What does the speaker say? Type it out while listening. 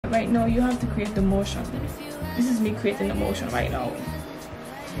right now you have to create the motion. This is me creating the motion right now.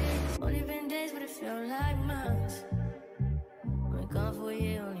 Only been days, but it feel like months. Been gone for a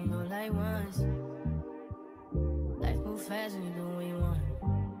year, only know like once. Life move fast when you do what you want.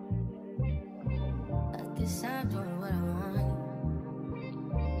 At this time, doing what I want.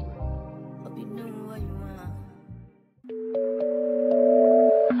 Hope you doing what you want.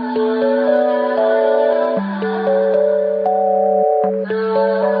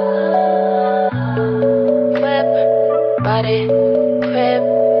 Body, crib,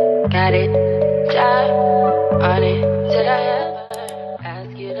 got it, job on it. Did I ever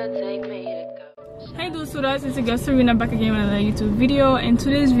ask you to take me to go? Hey Dulsuras, it's your girl Serena back again with another YouTube video. In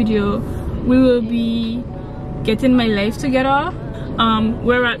today's video, we will be getting my life together.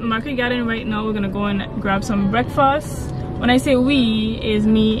 We're at Market Garden right now. We're gonna go and grab some breakfast. When I say we, is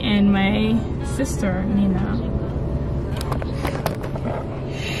me and my sister Nina.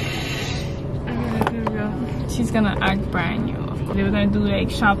 She's gonna act brand new. Of course, we're gonna do like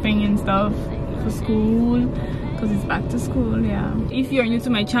shopping and stuff for school because it's back to school. Yeah, if you're new to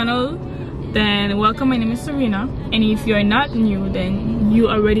my channel, then welcome. My name is Serena, and if you're not new, then you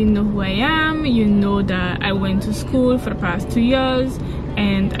already know who I am. You know that I went to school for the past 2 years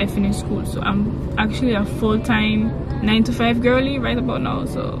and I finished school, so I'm actually a full-time 9-to-5 girly right about now.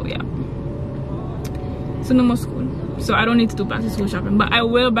 So yeah, so no more school, so I don't need to do back to school shopping, but I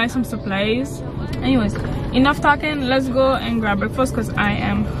will buy some supplies. Anyways, enough talking, let's go and grab breakfast because I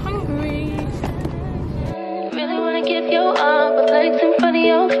am hungry. Really wanna give you all, but flex in front of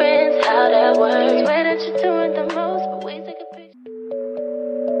your friends. How that works? Swear that you're doing the most, but we take a picture.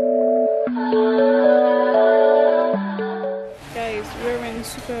 Guys, we're in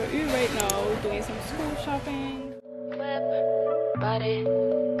Super U right now doing some school shopping. Whip, body,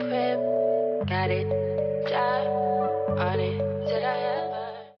 crib, got it, job on it. Did I ever?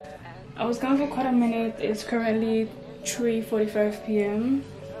 I was gone for quite a minute. It's currently 3:45 p.m.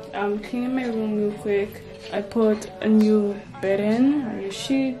 I'm cleaning my room real quick. I put a new bed in, a new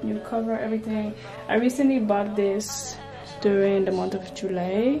sheet, new cover, everything. I recently bought this during the month of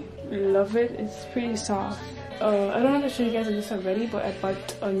July. Love it. It's pretty soft. I don't know if I showed you guys this already, but I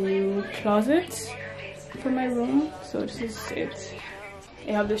bought a new closet for my room. So this is it.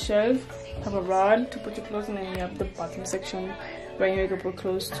 You have the shelf, have a rod to put your clothes in, and you have the bottom section where you can put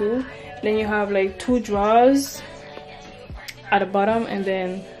clothes too. Then you have like 2 drawers at the bottom, and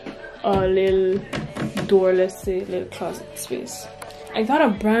then a little door, let's say little closet space. I got a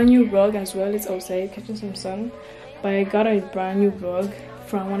brand new rug as well. It's outside catching some sun, but I got a brand new rug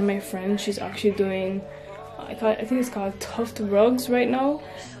from one of my friends. She's actually doing I think it's called Tufted Rugs right now.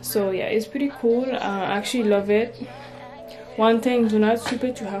 So yeah, it's pretty cool. I actually love it. One thing, do not sweep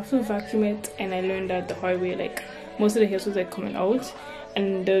it, you have to vacuum it, and I learned that the hard way. Like most of the hairs was like coming out,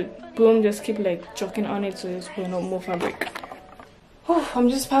 and the broom just keep like joking on it, so it's pulling out more fabric. Oh, I'm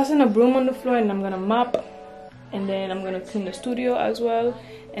just passing a broom on the floor, and I'm gonna mop, and then I'm gonna clean the studio as well,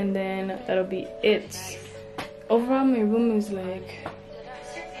 and then that'll be it. Overall, my room is like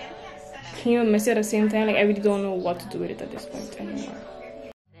clean and messy at the same time. Like I really don't know what to do with it at this point anymore.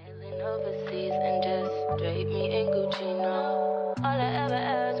 Sailing overseas and just drape me in Gucci, no. All I ever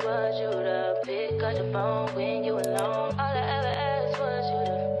asked was you to pick up the phone when you alone. All I ever asked was you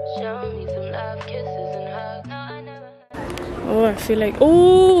to show me some love, kisses and hugs. No, I never. Oh, I feel like,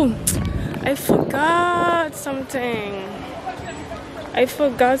 oh, I forgot something.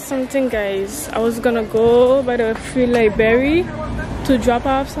 Guys. I was gonna go by the free library to drop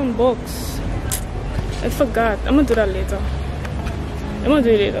off some books. I forgot. I'm gonna do that later.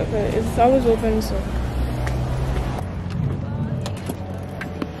 Okay, it's always open, so.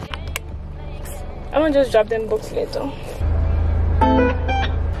 I'm gonna just drop them books later.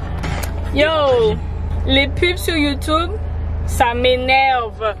 Yo, les pubs sur YouTube, ça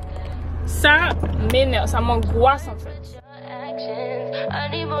m'énerve. Ça m'angoisse en fait. I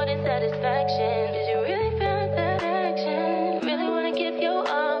need more than satisfaction. Did you really feel that action? Really wanna give you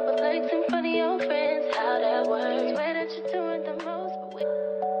all, but flex in front of your friends. How that works? Swear that you're doing the most, but we.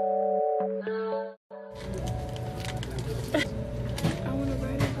 I wanna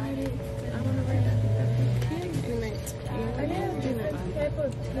write it. I wanna write it. I didn't do it. I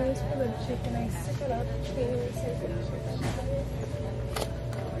put tears for the chicken. I stick it up. Tears for the chicken.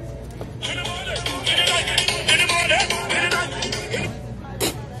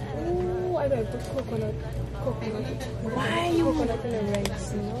 Ooh, I gotta put coconut. Why you coconut in the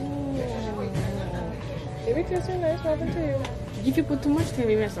rice? No. Maybe tastes so nice. What happened to you? If you put too much, then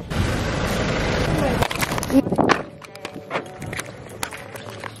we mess up.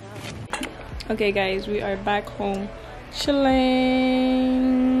 Okay, guys, we are back home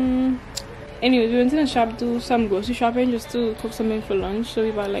chilling. Anyways, we went to the shop to do some grocery shopping just to cook something for lunch. So we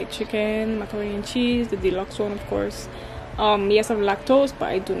bought like chicken, macaroni and cheese, the deluxe one of course. Yes, I'm lactose, but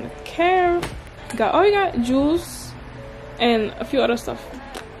I do not care. We got juice and a few other stuff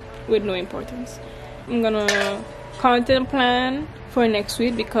with no importance. I'm gonna content plan for next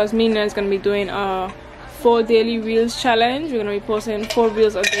week because Mina is gonna be doing a 4 daily reels challenge. We're gonna be posting 4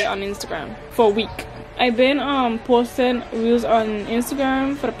 reels a day on Instagram for a week. I've been posting reels on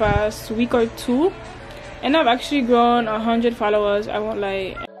Instagram for the past week or 2, and I've actually grown 100 followers, I won't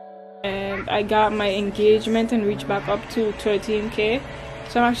lie, and I got my engagement and reach back up to 13k,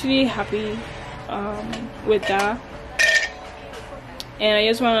 so I'm actually happy with that, and I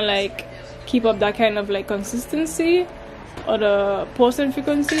just want to like keep up that kind of like consistency or the posting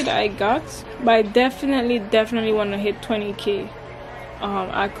frequency that I got, but I definitely want to hit 20k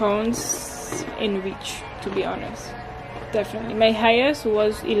accounts in reach, to be honest. Definitely my highest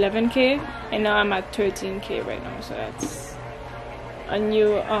was 11k and now I'm at 13k right now, so that's a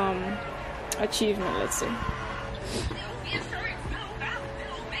new achievement, let's say.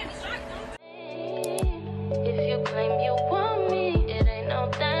 If you claim you want me, it ain't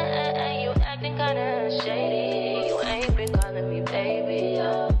no thing. You acting kinda shady. You ain't been calling me baby,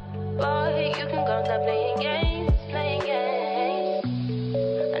 boy, you can go stop playing games.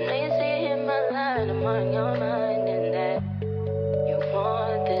 I'm on your mind and that you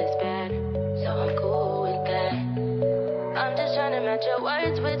want this bad, so I'm cool with that. I'm just trying to match your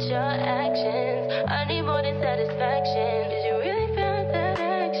words with your actions. I need more than satisfaction. Did you really feel that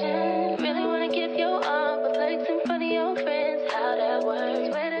action? Really wanna give you all, but flex in front of your friends. How that works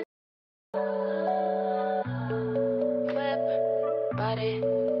with it? Whip, body,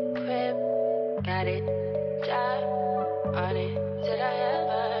 crib, got it, job on it. Did I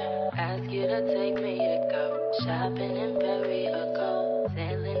ever ask you to take me to go shopping in Paris or go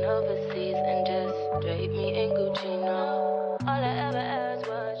sailing overseas and just drape me in Gucci? No, all I ever asked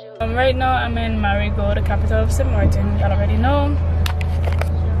was you. Right now I'm in Marigot, the capital of St. Martin, y'all already know,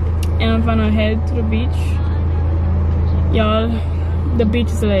 and I'm gonna head to the beach. Y'all, the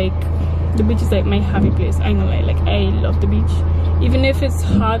beach is like my happy place. I know, like I love the beach. Even if it's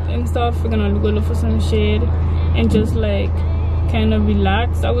hot and stuff, we're gonna go look for some shade and just like kind of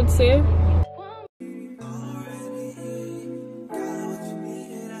relax, I would say.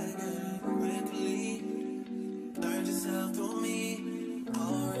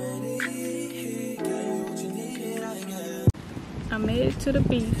 I made it to the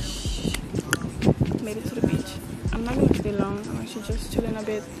beach. I'm not gonna stay long. I'm actually just chilling a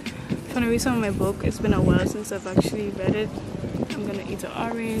bit, trying to read some of my book. It's been a while since I've actually read it. I'm gonna eat an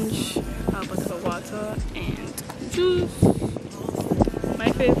orange, a bottle of water, and juice.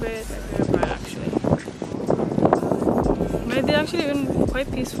 My favorite part actually. My day actually been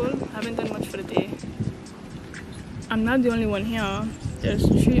quite peaceful. I haven't done much for the day. I'm not the only one here. There's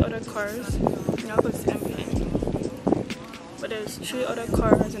 3 other cars. Y'all could see them behind me. But there's 3 other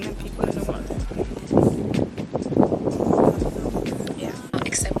cars and then people in the water. Yeah.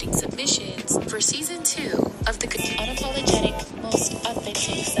 Accepting submissions for season 2 of the unapologetic, most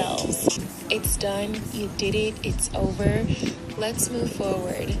authentic selves. It's done, you did it, it's over. Let's move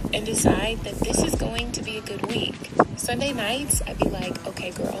forward and decide that this is going to be a good week. Sunday nights, I'd be like,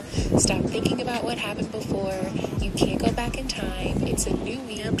 okay girl, stop thinking about what happened before. You can't go back in time. It's a new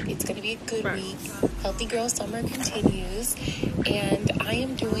week. It's going to be a good week. Healthy Girl Summer continues. And I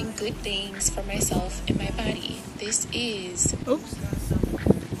am doing good things for myself and my body. This is... Oops.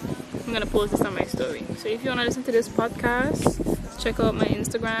 I'm going to post this on my story. So if you want to listen to this podcast, check out my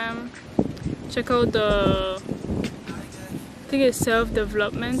Instagram. Check out the... I think it's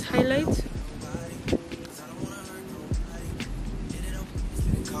self-development highlight.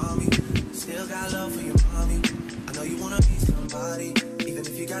 Still got love for your mommy. I know you wanna be somebody, even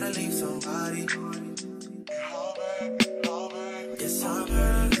if you gotta leave somebody. Yes, I'm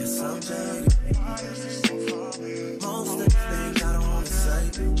hurt, yes, I'm jaded. Most of the things I don't wanna say.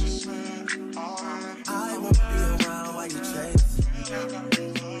 I won't be around while you chase.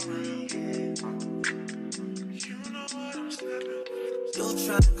 You'll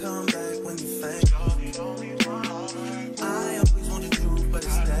try to come back when you faint. I always want the truth, but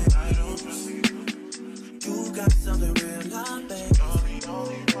it's dangerous. You got something real, not bad.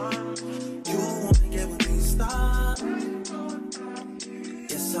 You want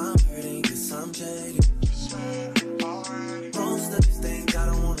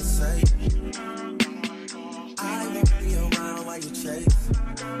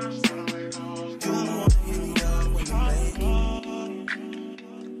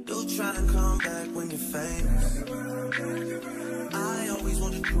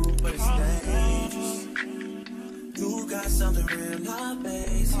but it's dangerous. You got something real, not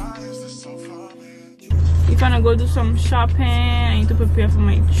basic. If I'm gonna go do some shopping, I need to prepare for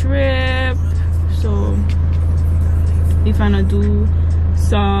my trip. So if I'm gonna do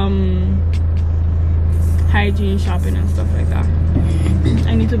some hygiene shopping and stuff like that,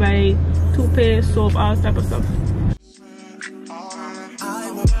 I need to buy toothpaste, soap, all type of stuff.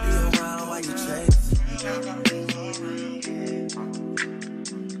 I won't be around while you chase.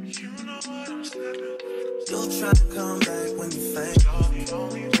 You'll try to come back when you faint.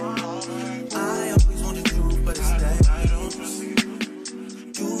 I always want the truth, but it's dangerous.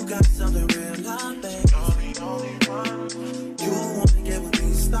 You got something real, not basic. You wanna get with me,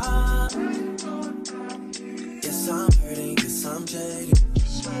 stop. Yes, I'm hurting, yes, I'm jaded.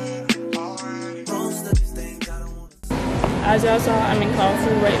 Most of these things I don't want to. As y'all saw, I'm in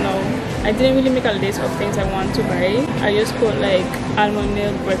Carrefour right now. I didn't really make a list of things I want to buy. I just put like almond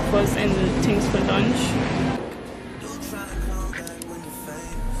milk, breakfast, and things for lunch. You'll try to come back when you're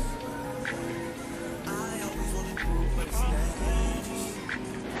famous. I always want the truth, but it's dangerous.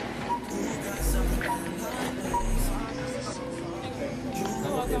 You got something real, not basic. You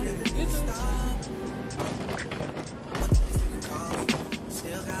wanna get with me, stop.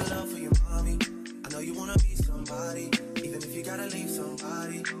 Still got love for your mommy. I know you wanna be somebody, even if you gotta leave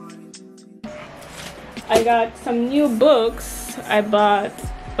somebody. I got some new books. I bought,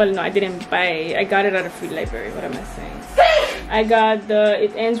 well no, I didn't buy. I got it at a free library. What am I saying? I got the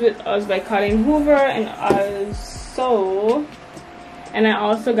It Ends With Us by Colin Hoover, and I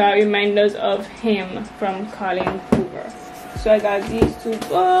also got Reminders of Him from Colin Hoover. So I got these two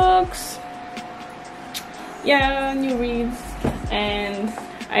books. Yeah, new reads, and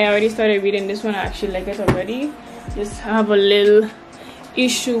I already started reading this one. I actually like it already. Just have a little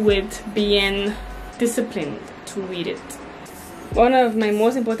issue with being disciplined to read it. One of my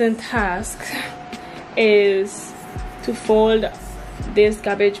most important tasks is to fold this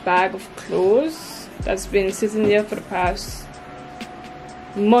garbage bag of clothes that's been sitting there for the past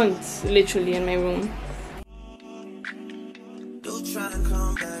months, literally, in my room. You'll try to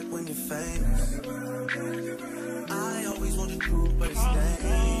come back when you're famous. I always want the truth, but it's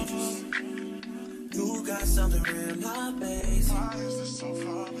dangerous. You got something real, not basic.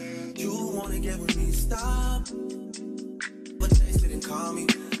 You wanna get with me, stop. But they didn't call me.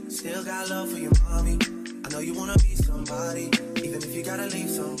 Still got love for your mommy. I know you wanna be somebody, even if you gotta leave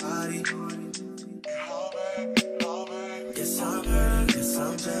somebody. Yes, I'm hurting, yes,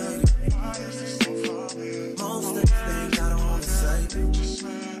 I'm jaded. Most of the things I don't wanna say.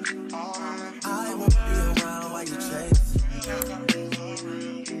 I won't be around while you chase.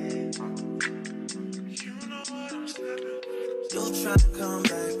 You'll try to come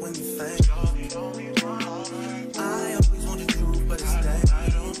back when you faint. I always want the truth, but it's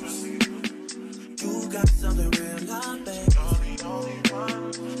dangerous. You got something real, not basic.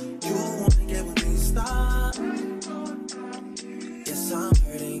 You wanna get with me, stop. Yes, I'm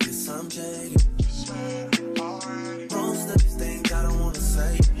hurting, yes, I'm jaded. Most of these things I don't wanna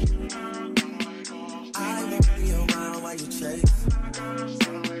say. I won't be around while you chase.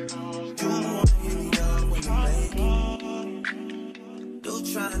 You wanna hit me up when you make it. You'll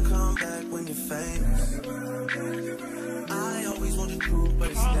try to come back when you're famous. I always want the truth, but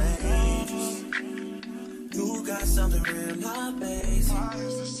it's dangerous. You got something real, not basic.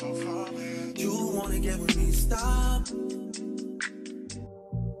 You wanna get with me, stop.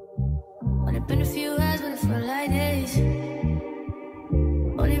 Only been a few hours, but it felt like days.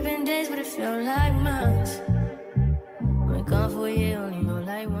 Only been days, but it felt like months. Been gone for a year, only know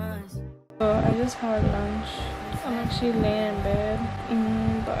like once. So I just had lunch. I'm actually laying in bed,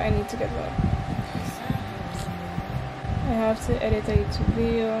 but I need to get up. I have to edit a YouTube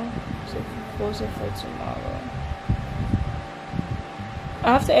video to post it for tomorrow.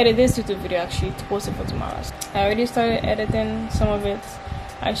 I have to edit this YouTube video actually to post it for tomorrow. I already started editing some of it.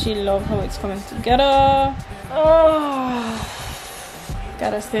 I actually love how it's coming together. Oh,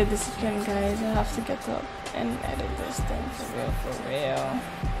 gotta stay disciplined, guys. I have to get up and edit this thing for real.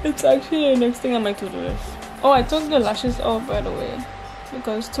 It's actually the next thing on my to-do list. Oh, I took the lashes off, by the way,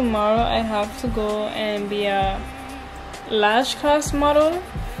 because tomorrow I have to go and be a lash class model.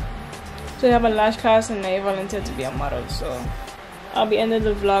 So I have a lash class and I volunteered to be a model, so I'll be ending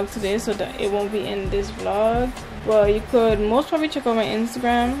the vlog today so that it won't be in this vlog. Well, you could most probably check out my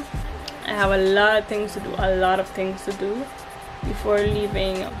Instagram. I have a lot of things to do, before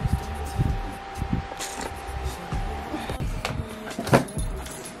leaving.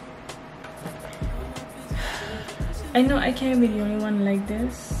 I know I can't be the only one like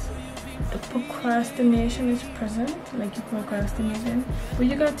this. The procrastination is present, like you're procrastinating, but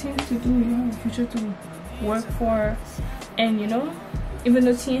you got things to do, you have a future to work for, and you know, even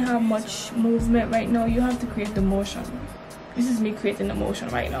though you have much movement right now, you have to create the motion. This is me creating the motion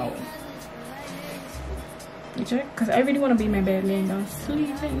right now. You check? Because I really want to be in my bed laying down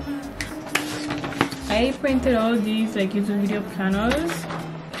sleeping. I printed all these like YouTube video planners.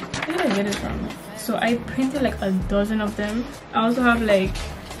 Where did I get it from? So I printed like a dozen of them. I also have like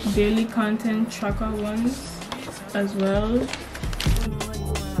daily content tracker ones as well.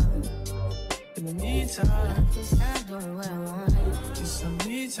 In the meantime, just some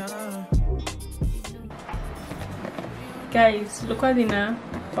me time. Guys, look what Dina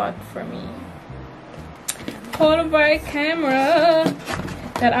bought for me. Polaroid camera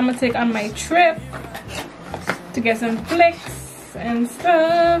that I'm gonna take on my trip to get some flicks and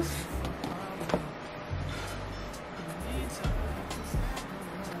stuff.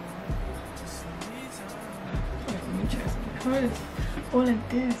 Let me try something. How is it? Oh, like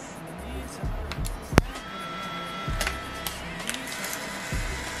this.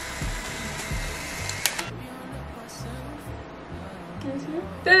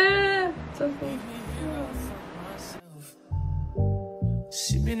 So cool.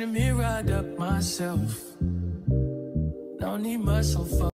 See me in the mirror, up myself. Don't need much so far.